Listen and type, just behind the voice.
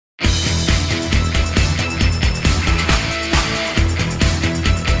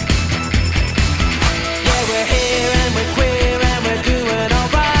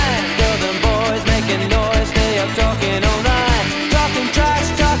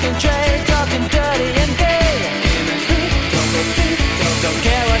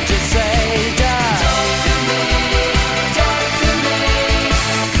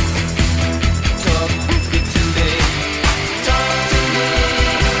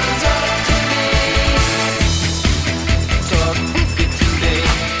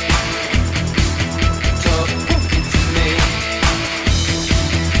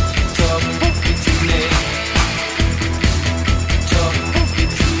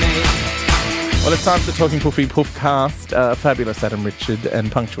Well, it's time for the Talking Poofy Poofcast. Fabulous Adam Richard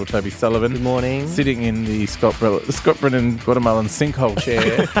and punctual Toby Sullivan. Good morning. Sitting in the Scott Brennan Guatemalan sinkhole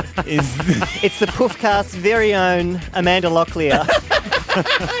chair is... It's the Poofcast's very own Amanda Locklear.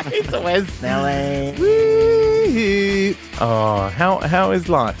 It's Wes Snelling. Woo-hoo. Oh, how is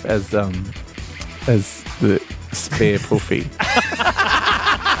life as the spare Poofy?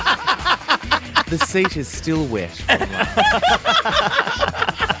 The seat is still wet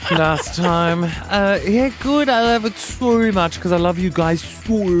from last time. Yeah, good. I love it so much because I love you guys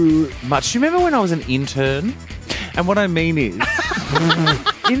so much. Do you remember when I was an intern? And what I mean is,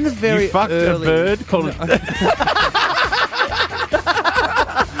 in the very You fucked early... a bird? Call it...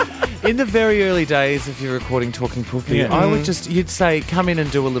 In the very early days of your recording Talking Poofy, Yeah. I would you'd say, come in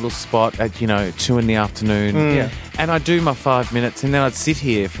and do a little spot at, 2 in the afternoon. Yeah. And I'd do my 5 minutes and then I'd sit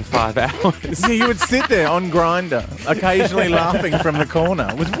here for 5 hours. Yeah, you would sit there on Grindr, occasionally laughing from the corner.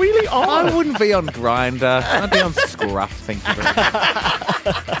 It was really odd. I wouldn't be on Grindr. I'd be on Scruff, thank you very much.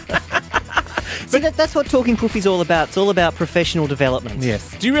 See, that's what Talking Poofy's all about. It's all about professional development.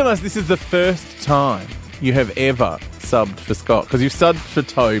 Yes. Do you realise this is the first time you have ever subbed for Scott? Because you've subbed for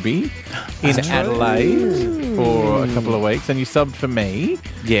Toby in Adelaide for a couple of weeks, and you subbed for me.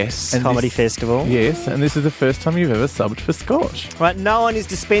 Yes. And Comedy this- Festival. Yes, and this is the first time you've ever subbed for Scott. Right, no one is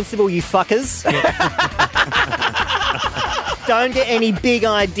dispensable, you fuckers. Don't get any big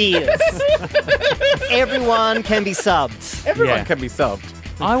ideas. Everyone can be subbed. Everyone Yeah. can be subbed.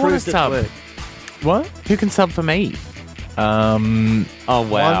 I want to Proves its sub. worth. What? Who can sub for me? Oh,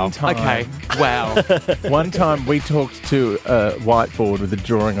 wow. One time. Okay. Wow. One time we talked to a whiteboard with a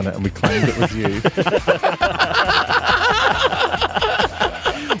drawing on it and we claimed it was you.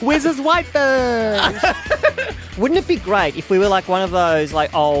 Where's his whitebird? Wouldn't it be great if we were like one of those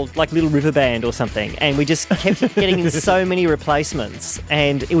like old like Little River Band or something, and we just kept getting in so many replacements,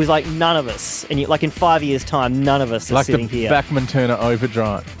 and it was like none of us, and like in 5 years' time, none of us are Like the sitting here. Bachman Turner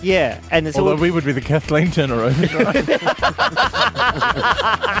Overdrive. Yeah, and it's Although all, we would be the Kathleen Turner Overdrive.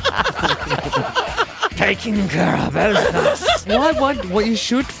 taking care of business. What you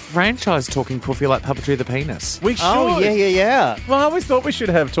should franchise Talking Poofy like Puppetry of the Penis. We should. Oh yeah. Well, I always thought we should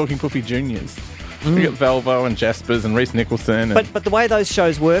have Talking Poofy Juniors. We got Valvo and Jaspers and Reese Nicholson. And But the way those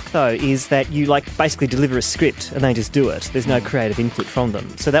shows work though is that you like basically deliver a script and they just do it. There's no creative input from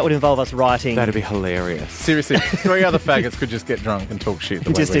them. So that would involve us writing. That'd be hilarious. seriously, 3 other faggots could just get drunk and talk shit the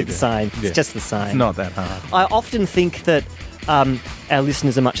way just we do the do. same. Yeah. It's just the same. It's not that hard. I often think that our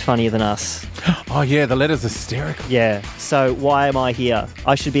listeners are much funnier than us. Oh, yeah, the letter's hysterical. Yeah. So why am I here?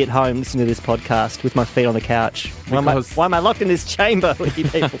 I should be at home listening to this podcast with my feet on the couch. Why am I locked in this chamber with you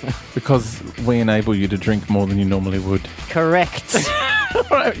people? Because we enable you to drink more than you normally would. Correct. All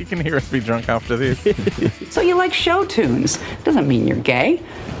right, you can hear us be drunk after this. So you like show tunes. Doesn't mean you're gay.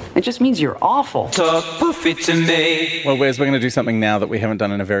 It just means you're awful. Talk poofy to me. Well, Wes, we're going to do something now that we haven't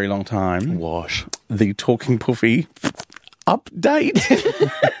done in a very long time. What? The Talking Poofy update.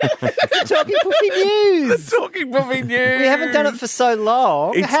 Talking Poofy News. Talking Poofy news. We haven't done it for so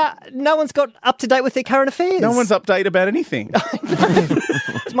long. No one's got up to date with their current affairs. No one's updated about anything.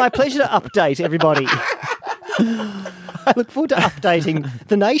 It's my pleasure to update everybody. I look forward to updating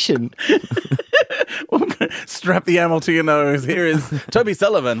the nation. Strap the ammo to your nose. Here is Toby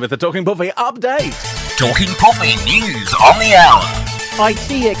Sullivan with the Talking Poofy update. Talking poofy news on the hour.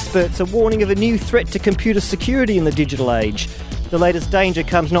 IT experts are warning of a new threat to computer security in the digital age. The latest danger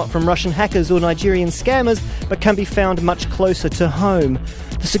comes not from Russian hackers or Nigerian scammers, but can be found much closer to home.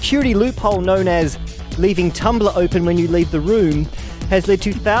 The security loophole known as leaving Tumblr open when you leave the room has led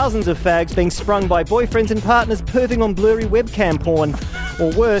to thousands of fags being sprung by boyfriends and partners perving on blurry webcam porn,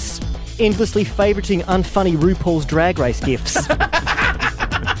 or worse, endlessly favouriting unfunny RuPaul's Drag Race gifs.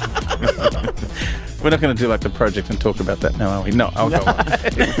 We're not going to do like the project and talk about that now, are we? No, I'll go on.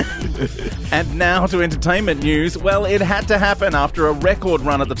 And now to entertainment news. Well, it had to happen after a record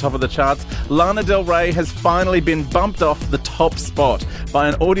run at the top of the charts. Lana Del Rey has finally been bumped off the top spot by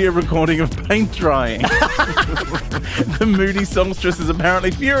an audio recording of paint drying. The moody songstress is apparently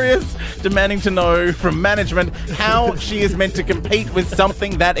furious, demanding to know from management how she is meant to compete with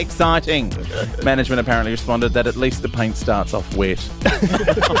something that exciting. Management apparently responded that at least the paint starts off wet.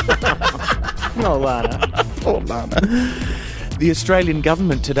 Oh, Lana. Poor Lana. The Australian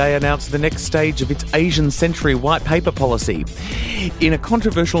government today announced the next stage of its Asian Century White Paper policy, in a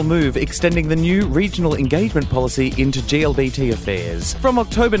controversial move extending the new regional engagement policy into GLBT affairs. From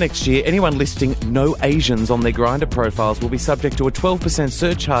October next year, anyone listing no Asians on their Grindr profiles will be subject to a 12%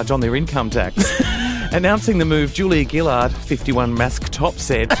 surcharge on their income tax. Announcing the move, Julia Gillard, 51 mask top,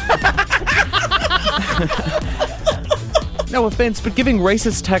 said... No offence, but giving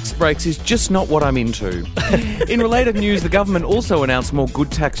racist tax breaks is just not what I'm into. In related news, the government also announced more good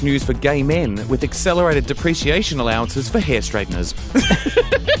tax news for gay men with accelerated depreciation allowances for hair straighteners.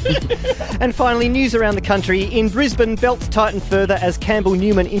 And finally, news around the country. In Brisbane, belts tighten further as Campbell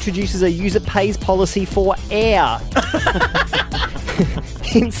Newman introduces a user pays policy for air.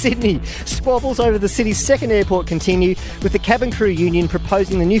 In Sydney, squabbles over the city's second airport continue, with the cabin crew union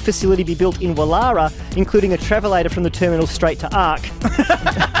proposing the new facility be built in Wallara, including a travelator from the terminal straight to Arc.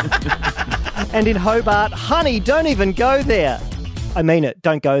 And in Hobart, honey, don't even go there. I mean it,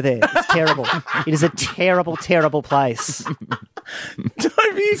 don't go there. It's terrible. It is a terrible, terrible place.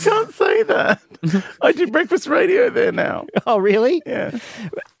 Toby, you can't say that. I do breakfast radio there now. Oh, really? Yeah.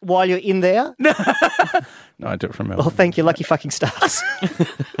 While you're in there? No, I do it from Melbourne. Well, thank you, lucky fucking stars.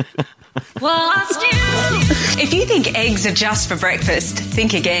 If you think eggs are just for breakfast,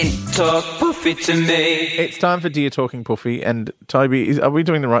 think again. Talk poofy to me. It's time for Dear Talking Puffy. And Toby, are we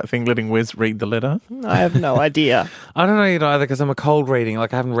doing the right thing letting Wes read the letter? I have no idea. I don't know it either because I'm a cold reading.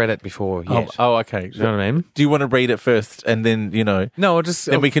 Like, I haven't read it before yet. Oh, okay. You know what I mean? Do you want to read it first and then, No, I'll just...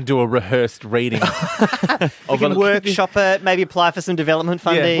 then we can do a rehearsed reading? We can workshop it, maybe apply for some development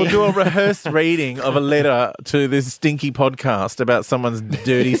funding. Yeah, we'll do a rehearsed reading of a letter to this stinky podcast about someone's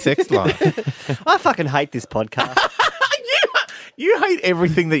dirty sex life. I fucking hate this podcast. You hate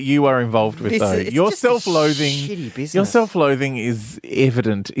everything that you are involved with, though. It's Your just a self-loathing, shitty business. your self-loathing is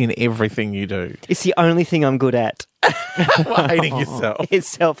evident in everything you do. It's the only thing I'm good at. What, hating yourself? It's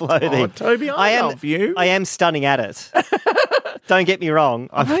self-loathing. Oh, Toby, I love you. I am stunning at it. Don't get me wrong.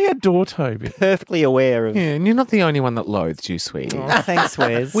 I'm I adore Toby. perfectly aware of... Yeah, and you're not the only one that loathes you, sweetie. Oh, thanks,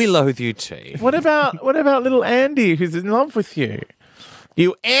 Wes. We loathe you too. What about little Andy, who's in love with you?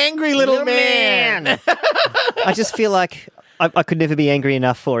 You angry little man. I just feel like I could never be angry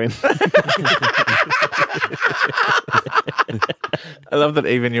enough for him. I love that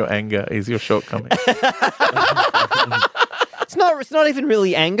even your anger is your shortcoming. It's not even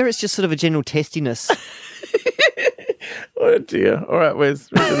really anger. It's just sort of a general testiness. Oh, dear. All right, Wes,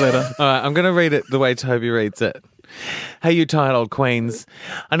 read the letter. All right, I'm going to read it the way Toby reads it. Hey, you tired old queens.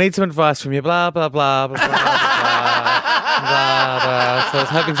 I need some advice from you. Blah, blah, blah, blah, blah, blah, blah, blah. So I was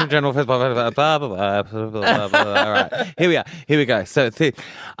hoping some general... Blah, blah, blah, blah, blah, blah, blah, blah. All right, here we are. Here we go. So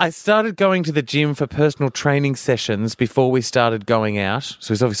I started going to the gym for personal training sessions before we started going out.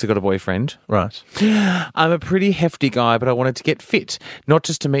 So he's obviously got a boyfriend. Right. I'm a pretty hefty guy, but I wanted to get fit. Not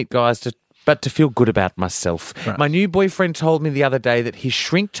just to meet guys, but to feel good about myself. Right. My new boyfriend told me the other day that his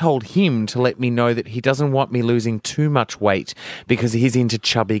shrink told him to let me know that he doesn't want me losing too much weight because he's into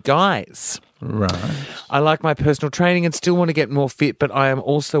chubby guys. Right. I like my personal training and still want to get more fit, but I am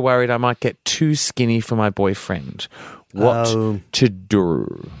also worried I might get too skinny for my boyfriend. What to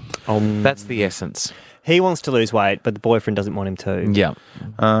do? That's the essence. He wants to lose weight, but the boyfriend doesn't want him to. Yeah.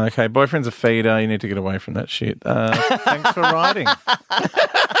 Okay, boyfriend's a feeder. You need to get away from that shit. Thanks for writing.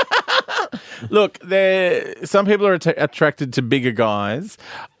 Look, some people are attracted to bigger guys.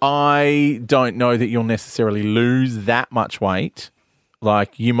 I don't know that you'll necessarily lose that much weight.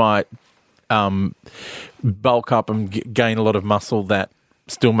 Like, you might bulk up and gain a lot of muscle that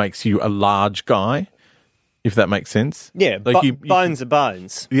still makes you a large guy, if that makes sense. Yeah, like bones are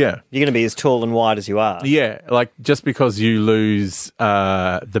bones. Yeah. You're going to be as tall and wide as you are. Yeah, like just because you lose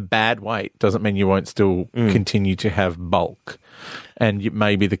the bad weight doesn't mean you won't still continue to have bulk. And it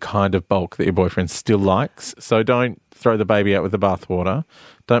may be the kind of bulk that your boyfriend still likes. So don't throw the baby out with the bathwater.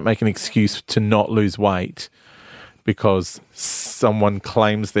 Don't make an excuse to not lose weight because someone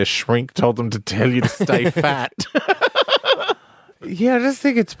claims their shrink told them to tell you to stay fat. Yeah, I just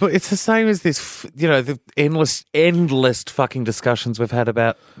think it's the same as this, the endless fucking discussions we've had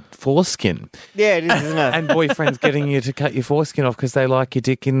about foreskin. Yeah, it is, isn't it? And boyfriends getting you to cut your foreskin off because they like your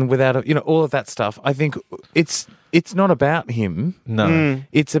dick in without all of that stuff. I think it's not about him. No.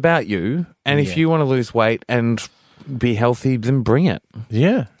 It's about you. And if you want to lose weight and be healthy, then bring it.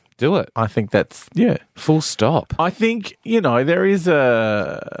 Yeah. Do it. I think that's, yeah. Full stop. I think, there is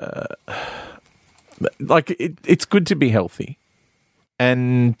it's good to be healthy.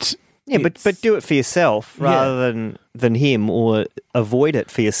 And yeah, but do it for yourself rather than him, or avoid it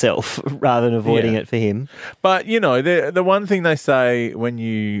for yourself rather than avoiding it for him. But, the one thing they say when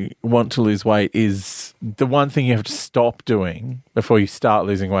you want to lose weight is the one thing you have to stop doing before you start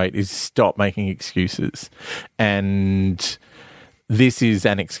losing weight is stop making excuses. And this is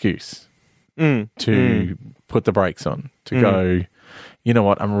an excuse to put the brakes on, to go, you know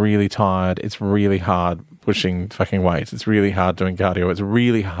what, I'm really tired. It's really hard pushing fucking weights. It's really hard doing cardio. It's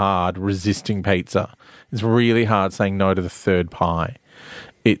really hard resisting pizza. It's really hard saying no to the third pie.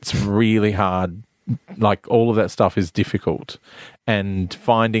 It's really hard like all of that stuff is difficult, and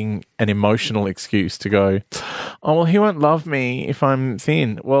finding an emotional excuse to go, oh, well, he won't love me if I'm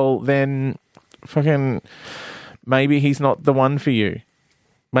thin. Well, then fucking maybe he's not the one for you.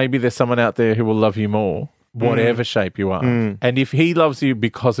 Maybe there's someone out there who will love you more, whatever shape you are. And if he loves you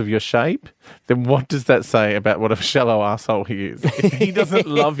because of your shape, then what does that say about what a shallow asshole he is? If he doesn't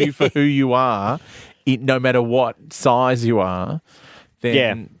love you for who you are, no matter what size you are,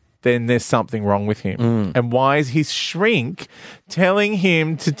 then there's something wrong with him. And why is his shrink telling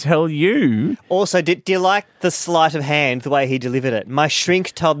him to tell you? Also, do you like the sleight of hand, the way he delivered it? My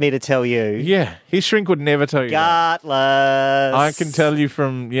shrink told me to tell you. Yeah, his shrink would never tell you that. Gutless. I can tell you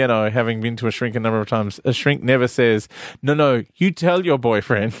from, having been to a shrink a number of times, a shrink never says, no, you tell your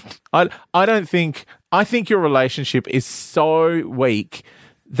boyfriend. I think your relationship is so weak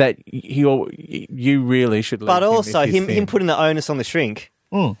that you really should leave But him also, if he's him thin. putting the onus on the shrink.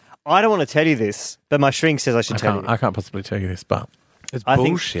 I don't want to tell you this, but my shrink says I should tell you. I can't possibly tell you this, but It's I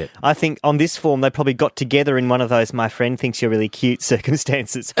bullshit. I think on this form, they probably got together in one of those "my friend thinks you're really cute"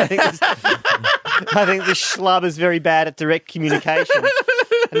 circumstances. I think the schlub is very bad at direct communication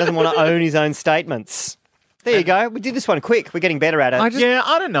and doesn't want to own his own statements. There you go. We did this one quick. We're getting better at it.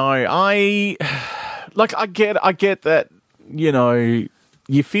 I don't know. I get that,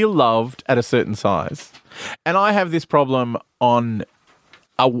 you feel loved at a certain size. And I have this problem on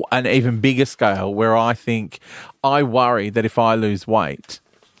an even bigger scale where I worry that if I lose weight,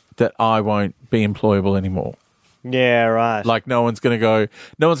 that I won't be employable anymore. Yeah, right. Like no one's going to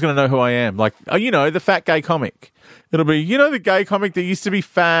know who I am. Like, the fat gay comic. It'll be, the gay comic that used to be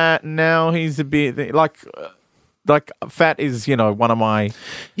fat and now he's a bit like fat is, one of my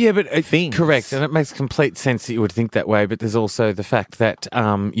things. Correct, and it makes complete sense that you would think that way, but there's also the fact that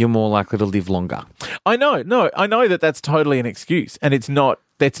you're more likely to live longer. I know that that's totally an excuse, and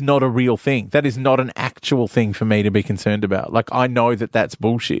that's not a real thing. That is not an actual thing for me to be concerned about. Like, I know that that's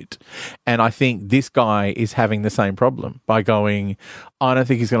bullshit, and I think this guy is having the same problem by going, I don't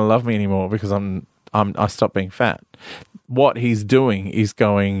think he's going to love me anymore because I stopped being fat. What he's doing is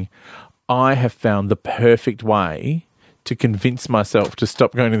going, I have found the perfect way to convince myself to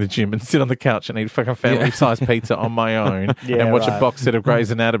stop going to the gym and sit on the couch and eat fucking family-sized pizza on my own and watch a box set of Grey's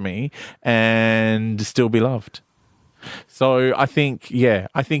Anatomy and still be loved. So I think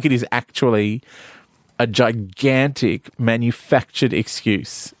it is actually a gigantic manufactured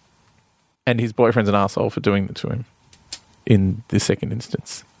excuse, and his boyfriend's an arsehole for doing that to him in the second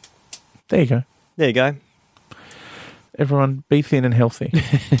instance. There you go. There you go. Everyone, be thin and healthy.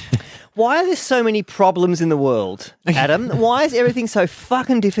 Why are there so many problems in the world, Adam? Why is everything so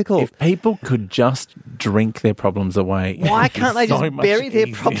fucking difficult? If people could just drink their problems away. Why can't they just bury their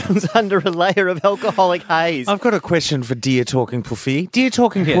problems under a layer of alcoholic haze? I've got a question for Dear Talking Puffy. Dear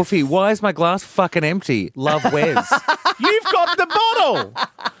Talking Puffy, why is my glass fucking empty? Love, Wes. You've got the bottle.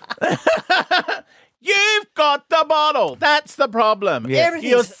 You've got the bottle. That's the problem. Yeah.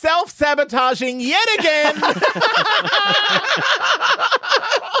 You're self-sabotaging yet again.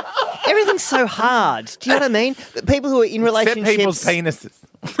 Everything's so hard. Do you know what I mean? People who are in Except people's relationships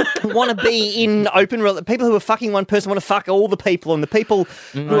penises. want to be in people who are fucking one person want to fuck all the people, and the people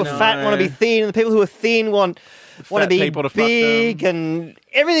who are fat want to be thin, and the people who are thin want to be people to fuck big, them. and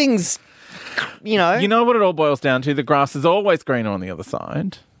everything's, You know what it all boils down to? The grass is always greener on the other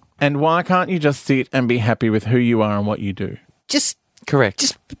side. And why can't you just sit and be happy with who you are and what you do? just Correct.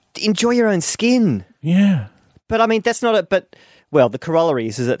 just enjoy your own skin. Yeah. But I mean, that's not a. But well, the corollary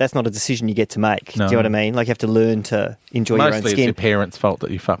is that that's not a decision you get to make. No. Do you know what I mean? Like, you have to learn to enjoy your own Mostly it's skin, your parents' fault that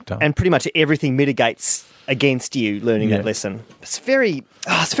you fucked up. and pretty much everything mitigates against you learning Yeah. that lesson. It's very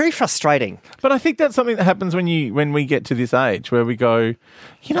frustrating. But I think that's something that happens when we get to this age where we go,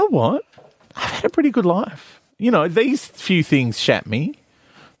 you know what? I've had a pretty good life. These few things shat me.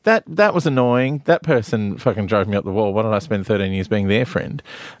 That was annoying. That person fucking drove me up the wall. Why did I spend 13 years being their friend?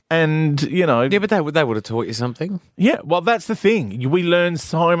 And, Yeah, but they would have taught you something. yeah, well, that's the thing. We learn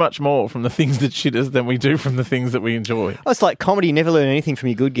so much more from the things that shit us than we do from the things that we enjoy. Oh, it's like comedy. You never learn anything from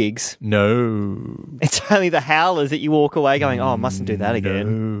your good gigs. No. It's only the howlers that you walk away going, oh, I mustn't do that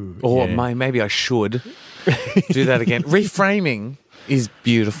again. Or maybe I should do that again. Reframing is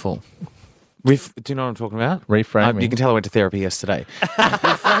beautiful. Do you know what I'm talking about? Reframing. You can tell I went to therapy yesterday.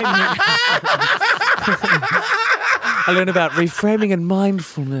 I learned about reframing and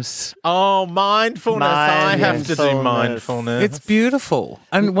mindfulness. Oh, mindfulness. I have to do mindfulness. It's beautiful.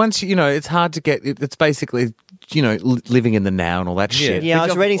 And once it's hard to get, it's basically, living in the now and all that shit. Yeah, I Which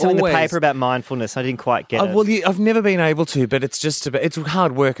was I've reading something in the always- paper about mindfulness. I didn't quite get it. Well, I've never been able to, but it's just about, it's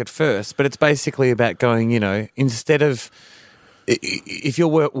hard work at first, but it's basically about going, instead of if you're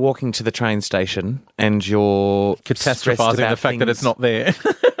walking to the train station and you're Catastrophizing the fact that it's not there.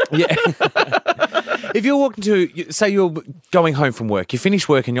 Yeah. If you're walking to, say you're going home from work, you finish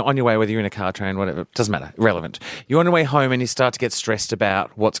work and you're on your way, whether you're in a car, train, whatever, it doesn't matter, irrelevant. You're on your way home and you start to get stressed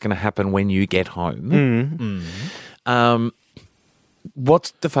about what's going to happen when you get home.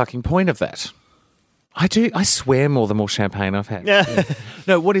 What's the fucking point of that? I swear more the more champagne I've had. Yeah.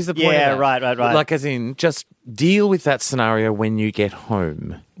 No, what is the point Yeah, of that? right. Like, as in, just deal with that scenario when you get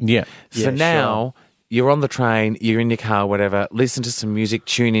home. Yeah. For now, you're on the train, you're in your car, whatever, listen to some music,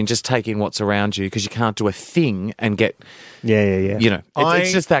 tune in, just take in what's around you, because you can't do a thing and get, Yeah. you know,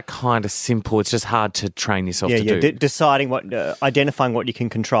 it's just that kind of simple. It's just hard to train yourself to do. Deciding what, identifying what you can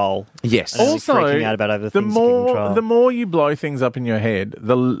control. Yes. And Also, freaking out about other the things you can more control. the more you blow things up in your head,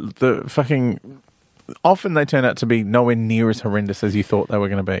 the fucking often they turn out to be nowhere near as horrendous as you thought they were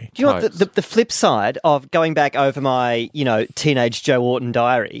going to be. Do you know what the flip side of going back over my, teenage Joe Orton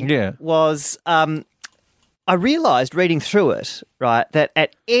diary was I realised reading through it, right, that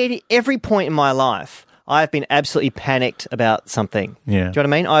at every point in my life, I've been absolutely panicked about something. Yeah. Do you know what I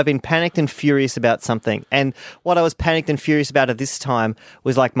mean? I've been panicked and furious about something. And what I was panicked and furious about at this time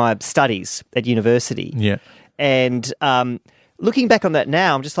was like my studies at university. Yeah. And looking back on that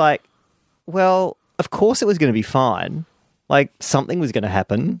now, I'm just like, well, of course it was going to be fine. Like, something was going to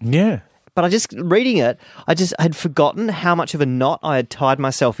happen. Yeah. But reading it, I had forgotten how much of a knot I had tied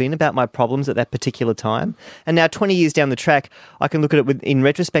myself in about my problems at that particular time. And now 20 years down the track, I can look at it in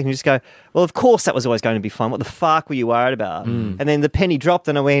retrospect and just go, well, of course that was always going to be fine. What the fuck were you worried about? And then the penny dropped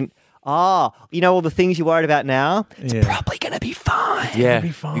and I went, all the things you're worried about now, it's probably going to be fine. Yeah,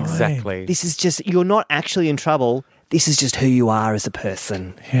 be fine. exactly. This is just, you're not actually in trouble. This is just who you are as a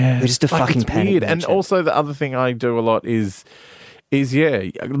person. Yeah. You're just a fucking it's panic weird. merchant. And also the other thing I do a lot is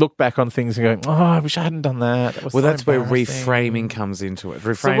look back on things and go, I wish I hadn't done that. That was Well, so that's where embarrassing. reframing comes into it.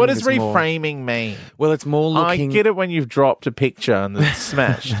 So what does is more- reframing mean? Well, it's more looking... I get it when you've dropped a picture and it's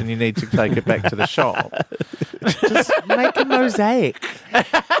smashed and you need to take it back to the shop. Just make a mosaic.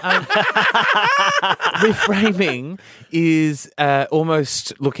 Reframing is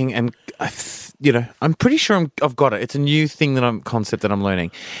almost looking and... I'm pretty sure I've got it. It's a new concept that I'm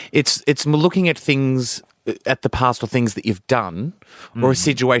learning. It's looking at things at the past or things that you've done or a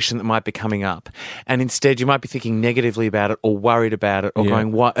situation that might be coming up, and instead you might be thinking negatively about it or worried about it or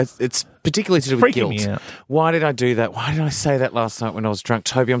going, "What?" It's particularly to do with Freaking me guilt. out. Why did I do that? Why did I say that last night when I was drunk,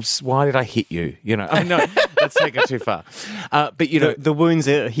 Toby? Why did I hit you? I know that's taken too far, but the wounds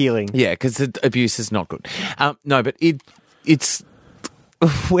are healing. yeah, because the abuse is not good. No, but it's.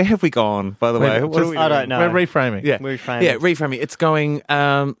 Where have we gone, by the way? What are we I doing? don't know. We're reframing. Yeah, Reframing. Yeah, reframing. It's going,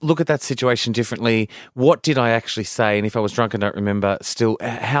 look at that situation differently. What did I actually say? And if I was drunk and don't remember, still,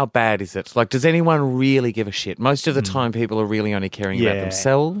 how bad is it? Like, does anyone really give a shit? Most of the time, people are really only caring about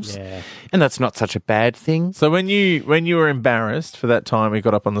themselves. Yeah. And that's not such a bad thing. So when you were embarrassed for that time we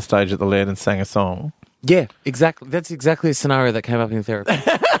got up on the stage at the Laird and sang a song. Yeah, exactly. That's exactly a scenario that came up in therapy.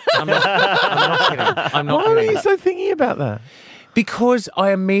 I'm not kidding. Why were you so thinking about that? Because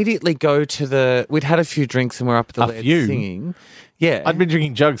I immediately go to we'd had a few drinks and we're up at the Laird singing. Yeah. I'd been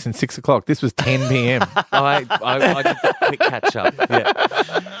drinking jugs since 6 o'clock. This was 10 p.m. I did the quick catch up. Yeah.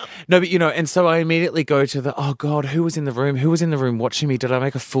 No, but and so I immediately go to oh God, who was in the room? Who was in the room watching me? Did I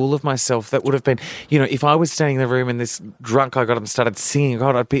make a fool of myself? That would have been, if I was standing in the room and this drunk I got up and started singing,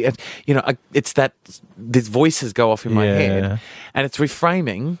 God, I'd be, it's that these voices go off in my head, and it's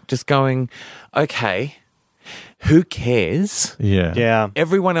reframing, just going, okay. Who cares? Yeah. Yeah.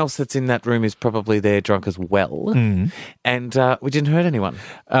 Everyone else that's in that room is probably there drunk as well. And we didn't hurt anyone.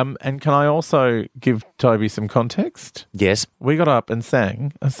 And can I also give Toby some context? Yes. We got up and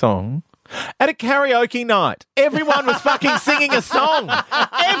sang a song at a karaoke night. Everyone was fucking singing a song.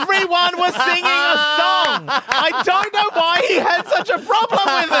 Everyone was singing a song. I don't know why he had such a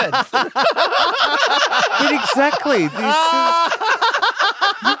problem with it. But exactly.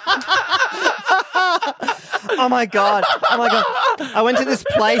 Oh my God. I went to this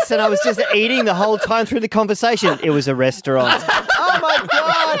place and I was just eating the whole time through the conversation. It was a restaurant.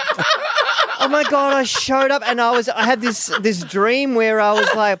 Oh my God, I showed up and I had this dream where I was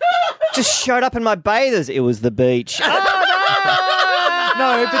like, just showed up in my bathers. It was the beach.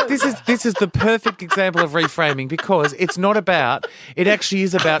 No, but this is the perfect example of reframing, because it's not about, it actually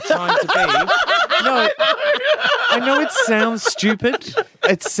is about trying to be. No, I know it sounds stupid.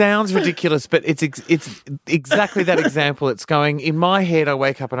 It sounds ridiculous, but it's exactly that example. It's going, in my head, I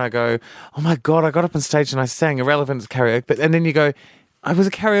wake up and I go, oh my God, I got up on stage and I sang Irrelevant karaoke. And then you go, I was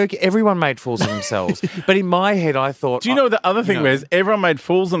a karaoke. Everyone made fools of themselves. But in my head, I thought... Do you know the other thing was? Everyone made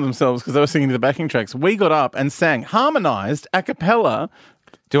fools of themselves because they were singing to the backing tracks. We got up and sang, harmonised, a cappella.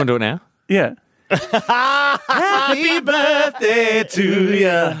 Do you want to do it now? Yeah. Happy birthday to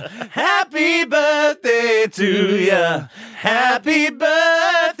ya. Happy birthday to ya. Happy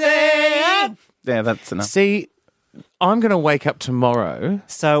birthday. Yeah, that's enough. See, I'm going to wake up tomorrow.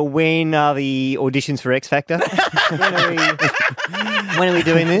 So when are the auditions for X Factor? when are we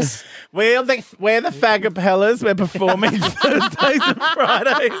doing this? We're the Fagapellas. We're performing Thursdays and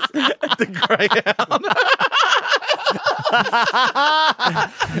Fridays at the Greyhound.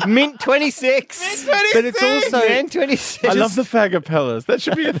 Mint 26. But it's also... Mint 26. I love the Fagapellas. That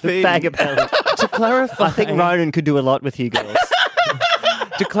should be a thing. Fagapella. To clarify... I think Ronan could do a lot with you girls.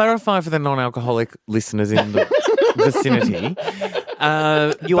 To clarify for the non-alcoholic listeners in the vicinity...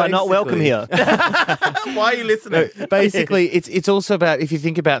 You are not welcome here. Why are you listening? Basically, it's also about if you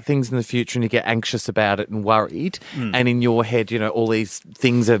think about things in the future and you get anxious about it and worried, and in your head, all these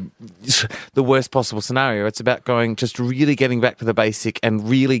things are the worst possible scenario. It's about just really getting back to the basic and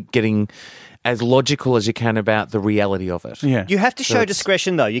really getting as logical as you can about the reality of it. Yeah. You have to show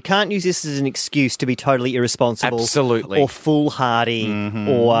discretion, though. You can't use this as an excuse to be totally irresponsible. Absolutely. Or foolhardy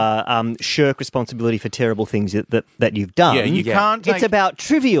or shirk responsibility for terrible things that you've done. Yeah, you can't take... It's about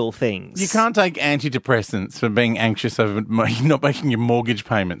trivial things. You can't take antidepressants for being anxious over not making your mortgage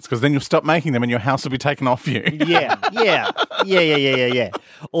payments because then you'll stop making them and your house will be taken off you. Yeah.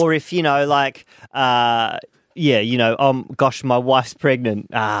 Or if, gosh, my wife's pregnant.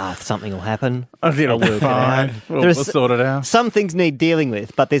 Something will happen. It'll be fine. We'll sort it out. Some things need dealing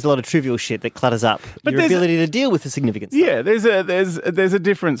with, but there's a lot of trivial shit that clutters up your ability to deal with the significant stuff. Yeah, there's a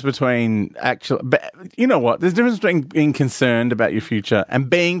difference between you know what? There's a difference between being concerned about your future and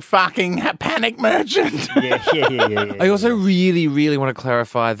being fucking a panic merchant. Yeah. I also really, really want to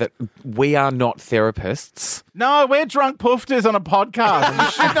clarify that we are not therapists. No, we're drunk poofters on a podcast.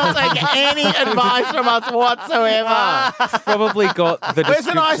 You should not take any advice from us whatsoever. Probably got the Wes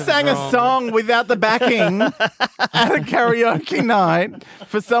and I description sang a wrong. song without the backing at a karaoke night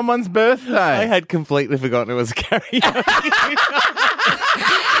for someone's birthday. I had completely forgotten it was a karaoke.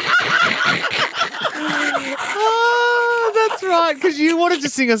 Oh, that's right, because you wanted to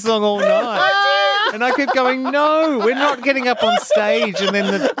sing a song all night. And I kept going, no, we're not getting up on stage. And then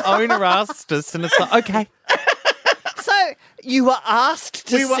the owner asked us, and it's like, okay. So you were asked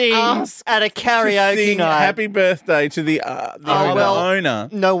to sing at a karaoke night. Happy birthday to the owner.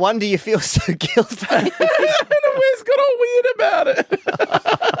 No wonder you feel so guilty. And Wes got all weird about it.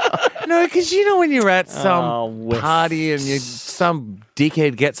 No, because when you're at some Wes. party and some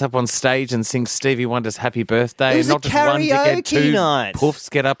dickhead gets up on stage and sings Stevie Wonder's Happy Birthday, It was and not a just one dickhead, karaoke two night. poofs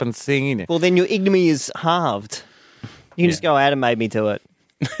get up and sing. Well, then your ignominy is halved. You can just go, Adam made me do it.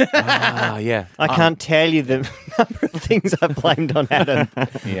 Yeah. I can't tell you the number of things I've blamed on Adam.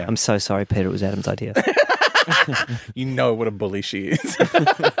 Yeah. I'm so sorry, Peter. It was Adam's idea. You know what a bully she is.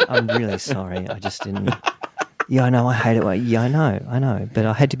 I'm really sorry. I just didn't. Yeah, I know. I hate it. Yeah, I know. But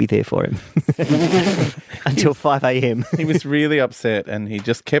I had to be there for him until 5 a.m. He was really upset and he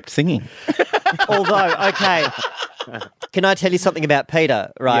just kept singing. Although, okay. Can I tell you something about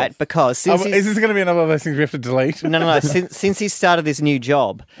Peter, right? Yes. Because since Is this going to be another of those things we have to delete? No. Since he started this new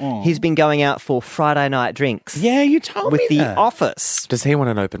job, he's been going out for Friday night drinks. Yeah, you told with me the that. office. Does he want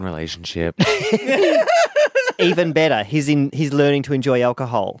an open relationship? Even better, he's learning to enjoy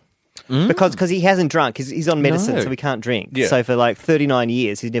alcohol. Because he hasn't drunk. He's on medicine, so he can't drink. Yeah. So for like 39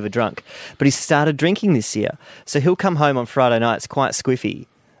 years, he's never drunk. But he started drinking this year. So he'll come home on Friday nights quite squiffy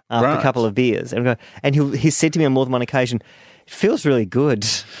after a couple of beers. And he's said to me on more than one occasion, it feels really good.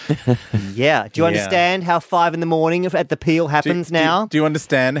 Yeah. Do you understand how 5 a.m. at the Peel happens now? Do you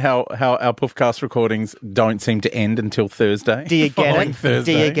understand how our Puffcast recordings don't seem to end until Thursday? Do you get it?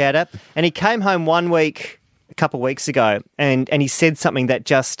 Thursday. Do you get it? And he came home one week, a couple of weeks ago, and he said something that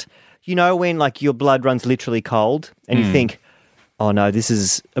just... when your blood runs literally cold and you think, oh no, this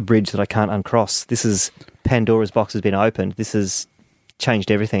is a bridge that I can't uncross. This is Pandora's box has been opened. This has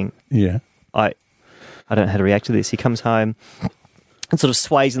changed everything. Yeah. I don't know how to react to this. He comes home and sort of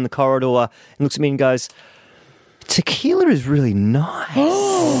sways in the corridor and looks at me and goes, tequila is really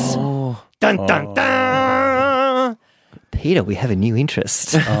nice. Dun, dun, dun. Peter, we have a new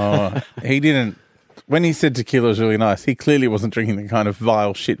interest. He didn't. When he said tequila was really nice, he clearly wasn't drinking the kind of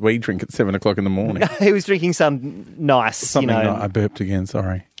vile shit we drink at 7 o'clock in the morning. He was drinking some nice, Something I burped again,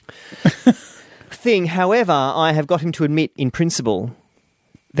 sorry. thing. However, I have got him to admit in principle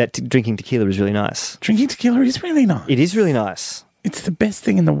that drinking tequila is really nice. Drinking tequila is really nice. It is really nice. It's the best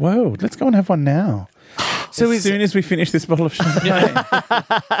thing in the world. Let's go and have one now. So as soon as we finish this bottle of champagne.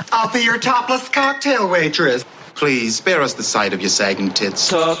 I'll be your topless cocktail waitress. Please, spare us the sight of your sagging tits.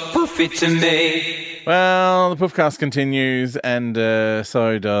 Talk poofy to me. Well, the Poofcast continues, and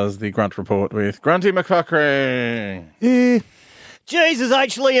so does the Grunt Report with Grunty McFuckery. Jesus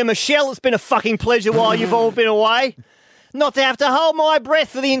H. Lee and Michelle, it's been a fucking pleasure while you've all been away. Not to have to hold my breath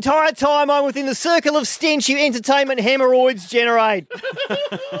for the entire time I'm within the circle of stench you entertainment hemorrhoids generate.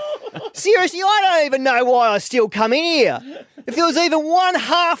 Seriously, I don't even know why I still come in here. If there was even one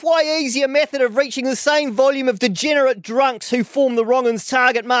halfway easier method of reaching the same volume of degenerate drunks who form the wrong un's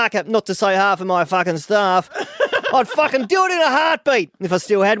target market, not to say half of my fucking staff, I'd fucking do it in a heartbeat if I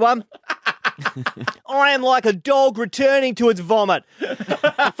still had one. I am like a dog returning to its vomit.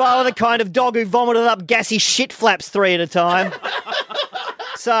 If I were the kind of dog who vomited up gassy shit flaps 3 at a time.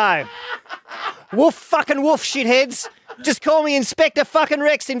 So, woof fucking woof, shitheads. Just call me Inspector fucking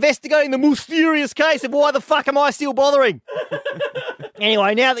Rex investigating the mysterious case of why the fuck am I still bothering.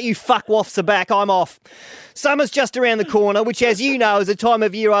 Anyway, now that you fuck-woffs are back, I'm off. Summer's just around the corner, which, as you know, is a time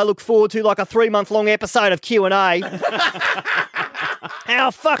of year I look forward to like a 3-month-long episode of Q&A. How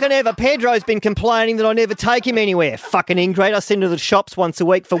fucking ever, Pedro's been complaining that I never take him anywhere. Fucking ingrate. I send her to the shops once a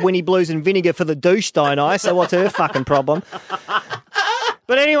week for Winnie Blues and vinegar for the douche, don't I? So what's her fucking problem?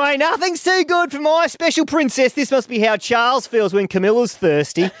 But anyway, nothing's too good for my special princess. This must be how Charles feels when Camilla's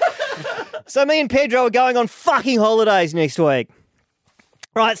thirsty. So me and Pedro are going on fucking holidays next week.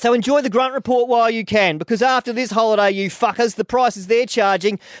 Right, so enjoy the Grunt Report while you can, because after this holiday, you fuckers, the prices they're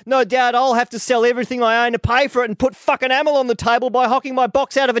charging, no doubt I'll have to sell everything I own to pay for it and put fucking ammo on the table by hocking my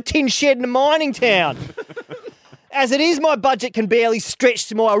box out of a tin shed in a mining town. As it is, my budget can barely stretch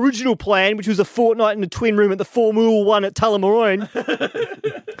to my original plan, which was a fortnight in a twin room at the Formula 1 at Tullamarine.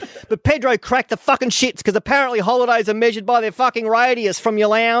 But Pedro cracked the fucking shits because apparently holidays are measured by their fucking radius from your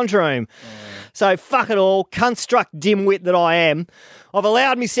lounge room. So fuck it all, cunt-struck dimwit that I am. I've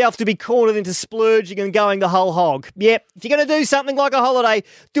allowed myself to be cornered into splurging and going the whole hog. Yep, if you're going to do something like a holiday,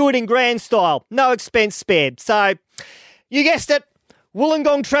 do it in grand style. No expense spared. So, you guessed it,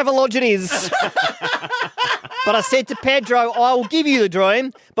 Wollongong Travelodge it is. But I said to Pedro, I will give you the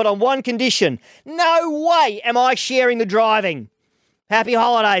dream, but on one condition. No way am I sharing the driving. Happy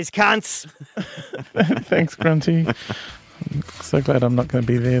holidays, cunts. Thanks, Grunty. I'm so glad I'm not going to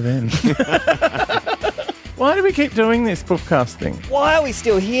be there then. Why do we keep doing this Poofcast thing? Why are we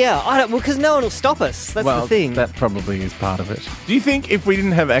still here? Because no one will stop us. That's the thing. That probably is part of it. Do you think if we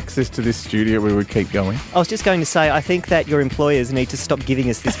didn't have access to this studio, we would keep going? I was just going to say, I think that your employers need to stop giving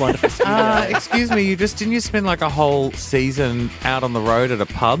us this wonderful studio. Excuse me, didn't you spend like a whole season out on the road at a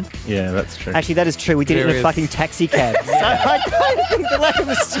pub? Yeah, that's true. Actually, that is true. We did it in a fucking taxi cab. So I don't think the lack of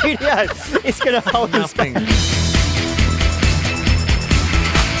a studio is going to hold us back.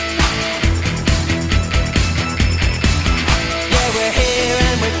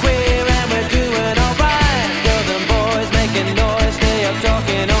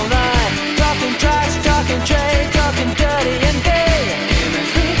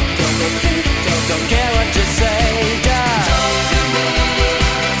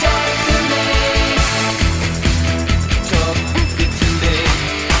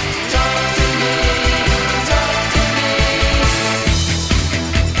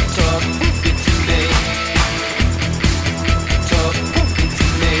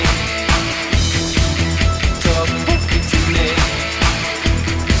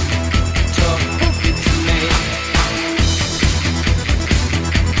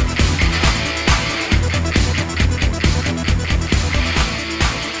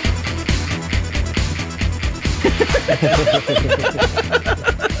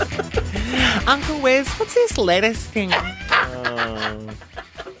 Uncle Wes, what's this lettuce thing?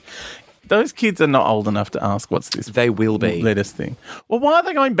 Those kids are not old enough to ask what's this. They will be. Lettuce thing. Well, why are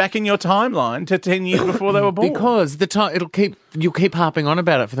they going back in your timeline to 10 years before they were born? Because you'll keep harping on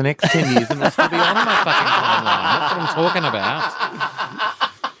about it for the next 10 years and it'll still be on my fucking timeline. That's what I'm talking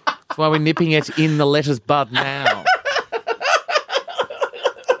about. That's why we're nipping it in the letter's bud now.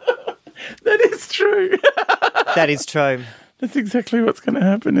 That is true. That is true. That's exactly what's going to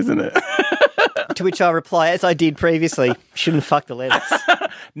happen, isn't it? To which I reply, as I did previously, shouldn't fuck the lettuce.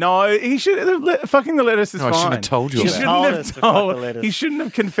 No, he should. Fucking the lettuce is fine. I shouldn't have told you He that. shouldn't have Told us to fuck told. the lettuce. He shouldn't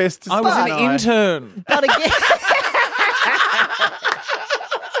have confessed to I was an something. intern. But again...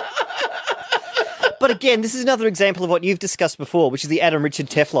 But again, this is another example of what you've discussed before, which is the Adam Richard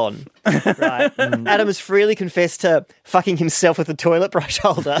Teflon. Right? Adam has freely confessed to fucking himself with a toilet brush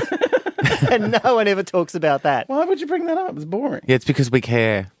holder. And no one ever talks about that. Why would you bring that up? It's boring. Yeah, it's because we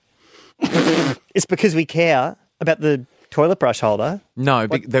care. It's because we care about the Toilet brush holder. No,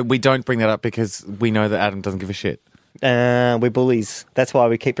 we don't bring that up because we know that Adam doesn't give a shit. We're bullies. That's why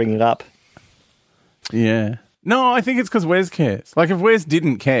we keep bringing it up. Yeah. No, I think it's because Wes cares. Like, if Wes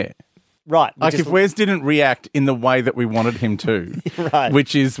didn't care, Right. like if Wes didn't react in the way that we wanted him to, Right.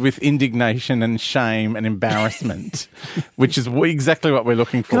 which is with indignation and shame and embarrassment, which is exactly what we're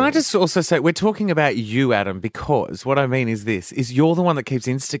looking for. Can I just also say, we're talking about you, Adam, because what I mean is this, is you're the one that keeps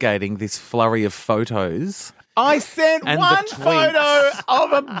instigating this flurry of photos. I sent And one the tweets. photo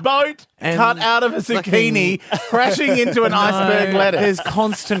of a boat And cut out of a zucchini crashing into an iceberg lettuce. There's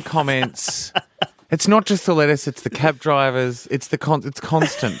constant comments. It's not just the lettuce, it's the cab drivers. It's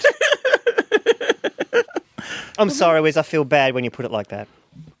constant. I'm sorry, Wes. I feel bad when you put it like that.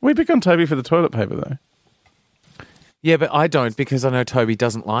 We pick on Toby for the toilet paper, though. Yeah, but I don't because I know Toby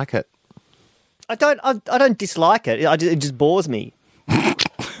doesn't like it. I don't dislike it. It just bores me.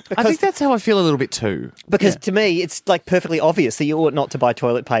 I think that's how I feel a little bit too. Because to me, it's like perfectly obvious that you ought not to buy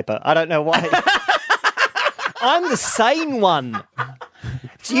toilet paper. I don't know why. I'm the sane one.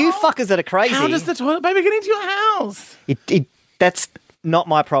 It's you fuckers that are crazy. How does the toilet paper get into your house? That's not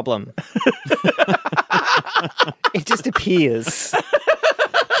my problem. It just appears.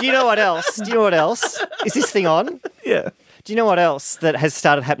 Do you know what else? Is this thing on? Yeah. Do you know what else that has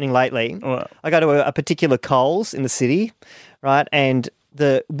started happening lately? What? I go to a particular Coles in the city, right? And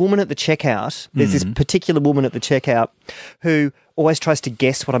the woman at the checkout, there's this particular woman at the checkout who always tries to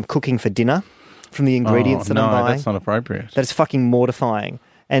guess what I'm cooking for dinner from the ingredients that I'm buying. No, that's not appropriate. That is fucking mortifying.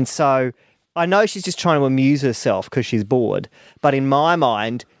 And so I know she's just trying to amuse herself because she's bored. But in my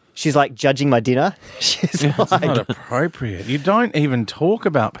mind, she's like judging my dinner. She's It's like, not appropriate. You don't even talk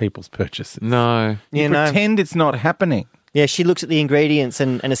about people's purchases. No. You pretend it's not happening. yeah, she looks at the ingredients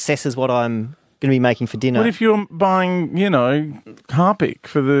and assesses what I'm going to be making for dinner. What if you're buying, Harpic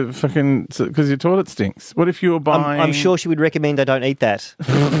for the fucking... Because your toilet stinks. What if you were buying... I'm sure she would recommend I don't eat that.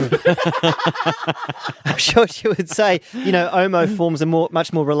 I'm sure she would say, Omo forms a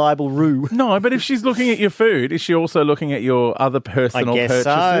much more reliable roux. No, but if she's looking at your food, is she also looking at your other personal I guess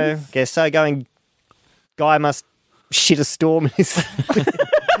purchases? so. Guess so. Going, guy must shit a storm in his, in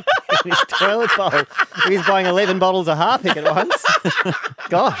his toilet bowl. If he's buying 11 bottles of Harpic at once.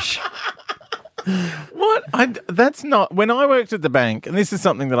 Gosh. What? That's not... When I worked at the bank, and this is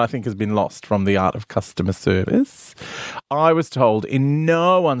something that I think has been lost from the art of customer service, I was told in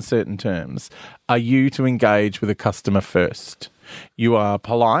no uncertain terms are you to engage with a customer first. You are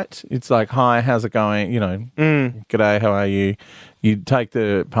polite. It's like, hi, how's it going? G'day, how are you? You take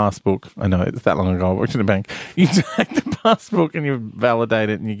the passbook. I know it's that long ago I worked at a bank. You take the passbook and you validate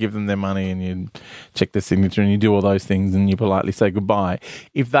it and you give them their money and you check their signature and you do all those things and you politely say goodbye.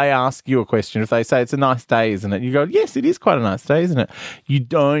 If they ask you a question, if they say it's a nice day, isn't it? You go, yes, it is quite a nice day, isn't it? You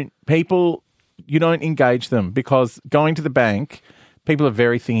don't engage them because going to the bank, people are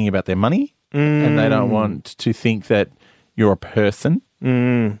very thinking about their money and they don't want to think that you're a person.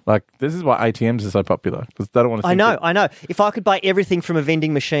 Like, this is why ATMs are so popular because they don't want to think I know. If I could buy everything from a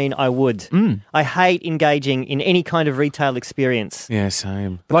vending machine, I would. I hate engaging in any kind of retail experience. Yeah,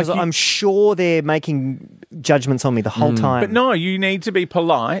 same. Because I'm sure they're making judgments on me the whole time. But no, you need to be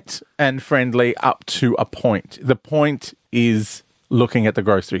polite and friendly up to a point. The point is looking at the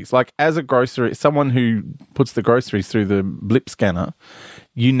groceries. Like, as someone who puts the groceries through the blip scanner,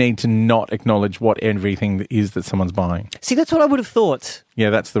 you need to not acknowledge what everything is that someone's buying. See, that's what I would have thought. Yeah,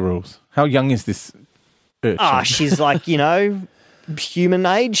 that's the rules. How young is this urchin? She's like, human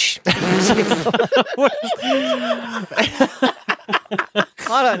age.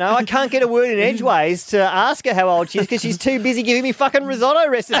 I don't know. I can't get a word in edgeways to ask her how old she is because she's too busy giving me fucking risotto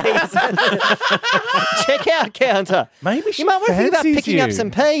recipes. Checkout counter. Maybe she You might want to think about fancies picking up you.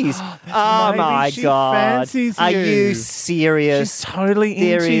 some peas. Oh maybe my she God. fancies Are you. you serious? She's totally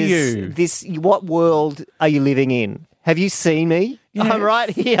There into is you. this. What world are you living in? Have you seen me? Yes. I'm right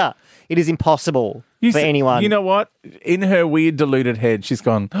here. It is impossible for anyone. You know what? In her weird, deluded head, she's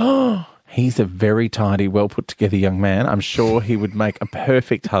gone, oh, he's a very tidy, well put together young man. I'm sure he would make a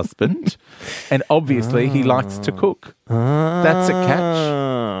perfect husband. And obviously, he likes to cook. That's a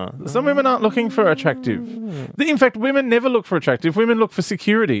catch. Some women aren't looking for attractive. In fact, women never look for attractive. Women look for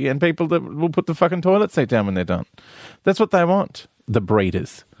security and people that will put the fucking toilet seat down when they're done. That's what they want. The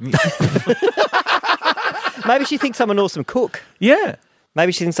breeders. Maybe she thinks I'm an awesome cook. Yeah.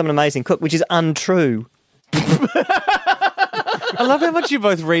 Maybe she thinks I'm an amazing cook, which is untrue. I love how much you're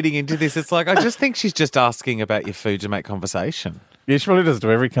both reading into this. It's like, I just think she's just asking about your food to make conversation. Yeah, she probably does to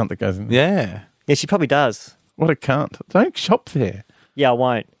every cunt that goes in there. Yeah. Yeah, she probably does. What a cunt. Don't shop there. Yeah, I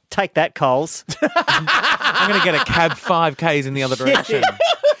won't. Take that, Coles. I'm going to get a cab 5Ks in the other direction.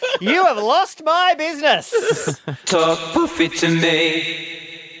 You have lost my business. Talk poofy to me.